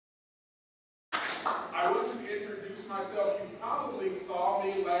myself. You probably saw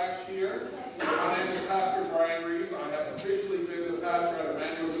me last year. My name is Pastor Brian Reeves. I have officially been the pastor at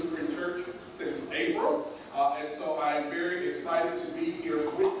Emmanuel Lutheran Church since April. And so I'm very excited to be here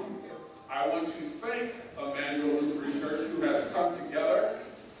with you. I want to thank Emmanuel Lutheran Church, who has come together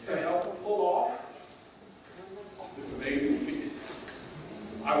to help pull off this amazing feast.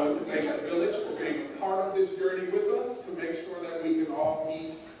 I want to thank the village for being a part of this journey with us to make sure that we can all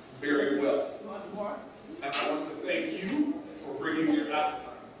eat very well. And I want to thank you for bringing your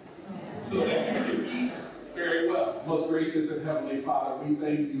appetite so that you can eat very well. Most gracious and Heavenly Father, we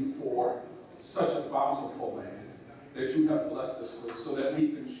thank you for such a bountiful land that you have blessed us with so that we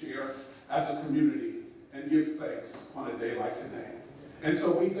can share as a community and give thanks on a day like today. And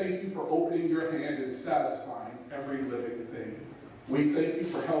so we thank you for opening your hand and satisfying every living thing. We thank you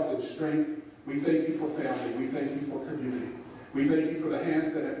for health and strength. We thank you for family. We thank you for community. We thank you for the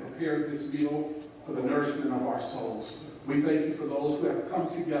hands that have prepared this meal for the nourishment of our souls. We thank you for those who have come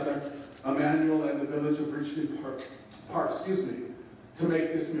together, Emmanuel and the village of Richmond Park, to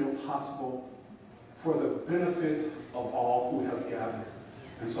make this meal possible for the benefit of all who have gathered.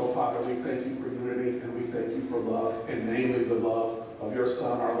 And so, Father, we thank you for unity, and we thank you for love, and namely the love of your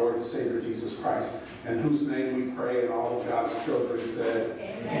Son, our Lord and Savior, Jesus Christ, in whose name we pray, and all of God's children said,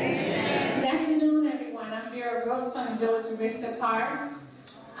 Amen. Good afternoon, everyone. I'm Vera Brooks from the Village of Richmond Park.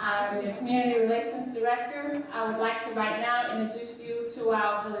 I'm the Community Relations Director. I would like to right now introduce you to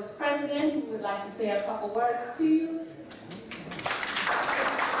our village president, who would like to say a couple words to you.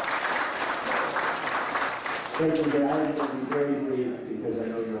 Thank you, Brian. I'm going to be very brief because I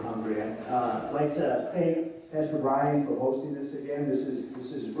know you're hungry. I'd like to thank Pastor Brian for hosting this again. This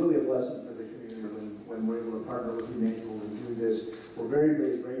is really a blessing for the community when we're able to partner with Emmanuel and do this. We're very,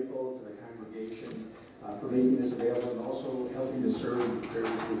 very grateful to the congregation for making this available and also helping to serve very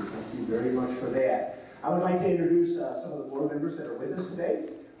food. Thank you very much for that. I would like to introduce some of the board members that are with us today.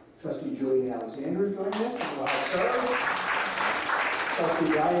 Trustee Julie Alexander is joining us. We'll help serve.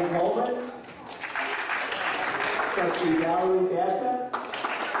 Trustee Brian Coleman. Trustee Valerie Gata. I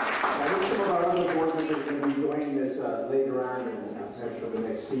think some of our other board members are going to be joining us later on in the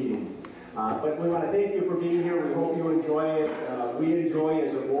next seating. But we want to thank you for being here. We hope you enjoy it. We enjoy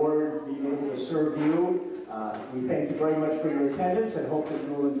as a board being able to serve you. We thank you very much for your attendance and hope that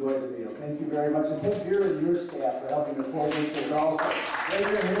you will enjoy the meal. Thank you very much. And thank you and your staff for helping to pull this also. Raise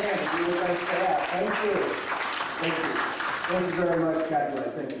your hand if you would like staff. Thank you. Thank you. Thank you very much. God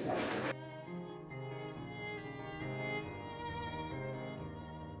bless. Thank you, Pastor.